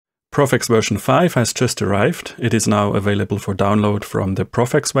Profex version 5 has just arrived. It is now available for download from the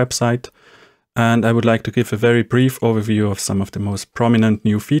Profex website. And I would like to give a very brief overview of some of the most prominent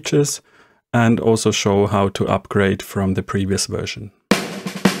new features and also show how to upgrade from the previous version.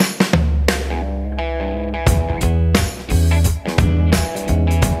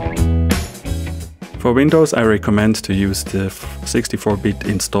 For Windows, I recommend to use the 64-bit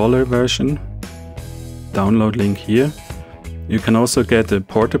installer version. Download link here. You can also get a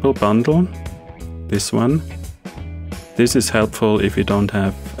portable bundle, this one. This is helpful if you don't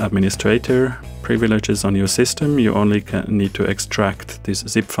have administrator privileges on your system. You only need to extract this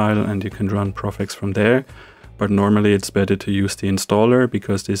zip file and you can run Profex from there. But normally it's better to use the installer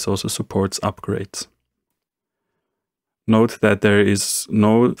because this also supports upgrades. Note that there is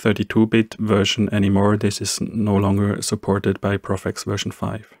no 32-bit version anymore. This is no longer supported by Profex version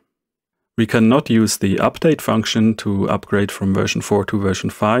 5. We cannot use the update function to upgrade from version 4 to version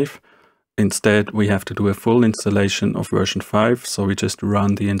 5. Instead, we have to do a full installation of version 5, so we just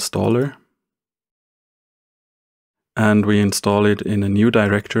run the installer. And we install it in a new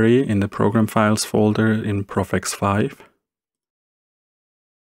directory in the program files folder in Profex 5.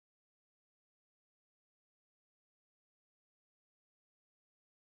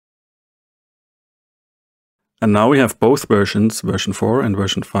 And now we have both versions, version 4 and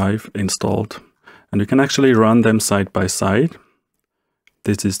version 5, installed. And we can actually run them side by side.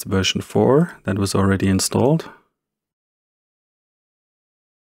 This is the version 4 that was already installed.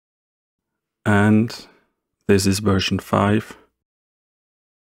 And this is version 5.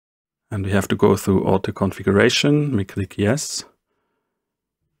 And we have to go through auto configuration. We click yes.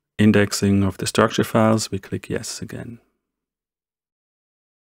 Indexing of the structure files. We click yes again.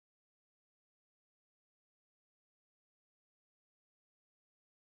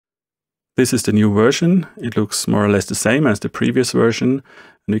 This is the new version. It looks more or less the same as the previous version,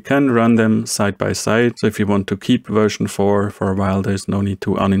 and we can run them side by side. So if you want to keep version 4 for a while, there's no need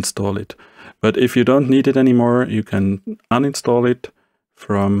to uninstall it. But if you don't need it anymore, you can uninstall it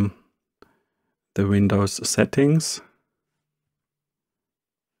from the Windows settings.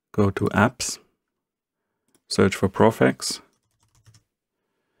 Go to apps, search for Profex.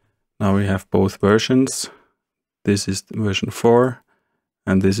 Now we have both versions. This is version 4.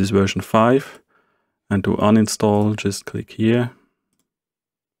 And this is version 5. And to uninstall, just click here.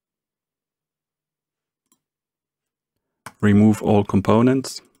 Remove all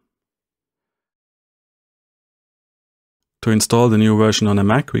components. To install the new version on a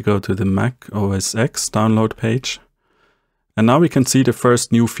Mac, we go to the Mac OS X download page. And now we can see the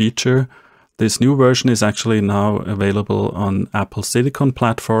first new feature. This new version is actually now available on Apple Silicon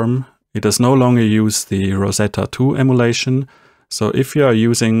platform. It does no longer use the Rosetta 2 emulation. So if you are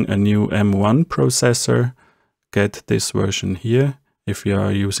using a new M1 processor, get this version here. If you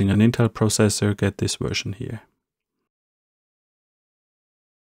are using an Intel processor, get this version here.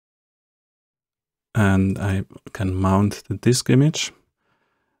 And I can mount the disk image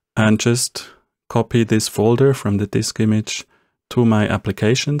and just copy this folder from the disk image to my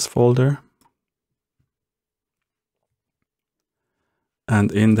applications folder. And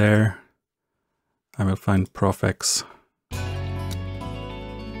in there, I will find Profex.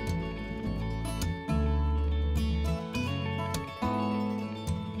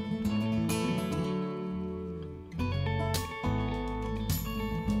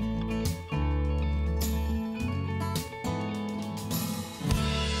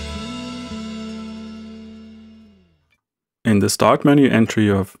 In the Start menu entry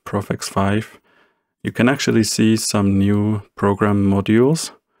of Profex 5, you can actually see some new program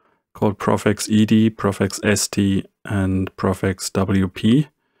modules called Profex ED, Profex ST, and Profex WP.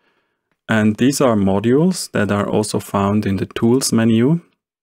 And these are modules that are also found in the Tools menu.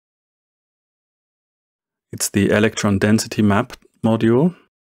 It's the Electron Density Map module,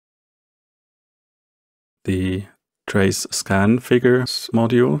 the Trace Scan Figures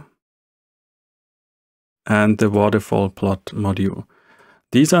module, and the waterfall plot module.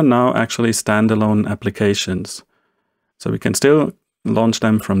 These are now actually standalone applications. So we can still launch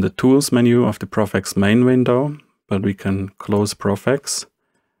them from the Tools menu of the Profex main window, but we can close Profex.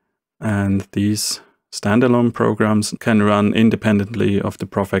 And these standalone programs can run independently of the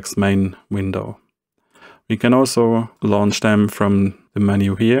Profex main window. We can also launch them from the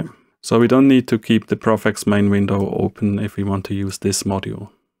menu here. So we don't need to keep the Profex main window open if we want to use this module.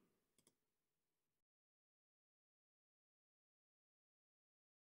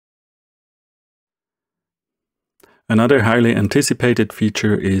 Another highly anticipated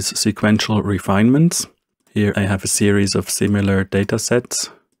feature is sequential refinements. Here I have a series of similar datasets,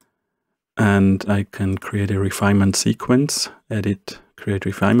 and I can create a refinement sequence, edit create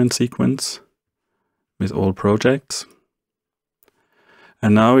refinement sequence with all projects.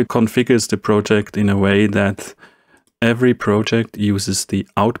 And now it configures the project in a way that every project uses the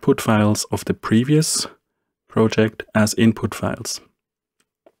output files of the previous project as input files.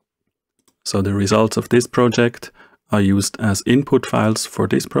 So the results of this project are used as input files for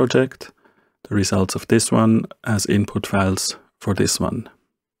this project, the results of this one as input files for this one.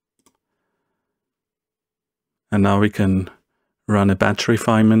 And now we can run a batch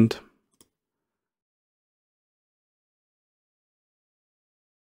refinement.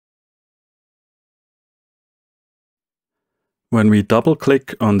 When we double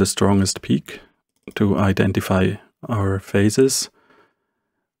click on the strongest peak to identify our phases,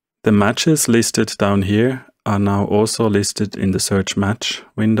 the matches listed down here are now also listed in the search match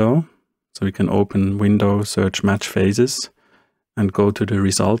window. So we can open window search match phases and go to the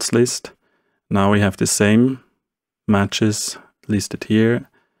results list. Now we have the same matches listed here,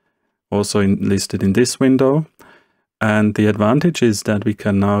 also listed in this window. And the advantage is that we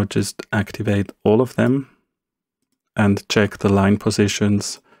can now just activate all of them and check the line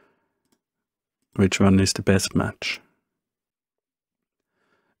positions, which one is the best match.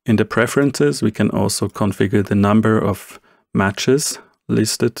 In the preferences, we can also configure the number of matches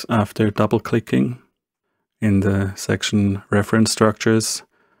listed after double clicking. In the section reference structures,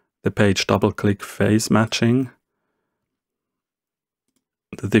 the page double click phase matching.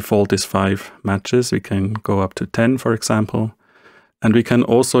 The default is 5 matches. We can go up to 10, for example. And we can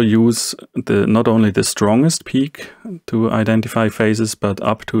also use not only the strongest peak to identify phases, but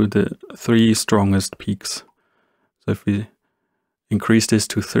up to the 3 strongest peaks. So if we increase this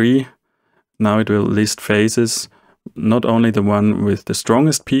to 3, now it will list phases, not only the one with the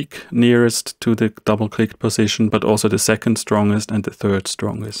strongest peak nearest to the double-clicked position, but also the second strongest and the third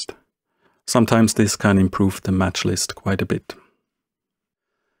strongest. Sometimes this can improve the match list quite a bit.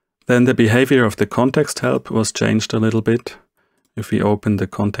 Then the behavior of the context help was changed a little bit. If we open the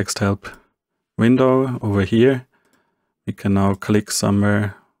context help window over here, we can now click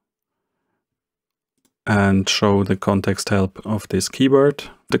somewhere and show the context help of this keyword.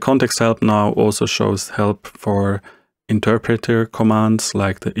 The context help now also shows help for interpreter commands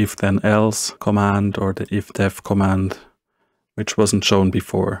like the if then else command or the if def command, which wasn't shown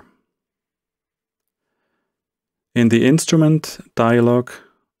before. In the instrument dialog,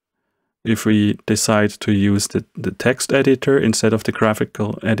 if we decide to use the text editor instead of the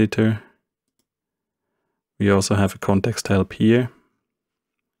graphical editor, we also have a context help here.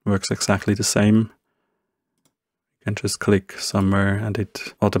 Works exactly the same. You can just click somewhere and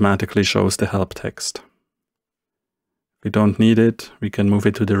it automatically shows the help text. If we don't need it, we can move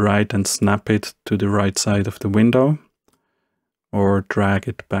it to the right and snap it to the right side of the window, or drag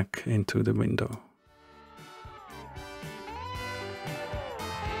it back into the window.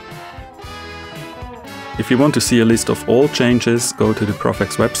 If you want to see a list of all changes, go to the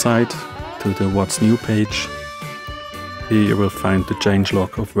Profex website, to the What's New page. Here you will find the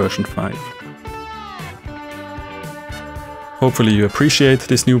changelog of version 5. Hopefully you appreciate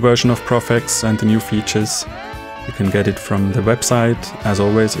this new version of Profex and the new features. You can get it from the website. As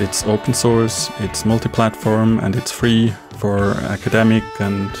always, it's open source, it's multi-platform, and it's free for academic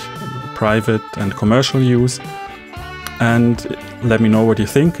and private and commercial use. And let me know what you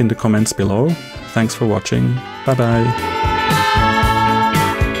think in the comments below. Thanks for watching. Bye bye.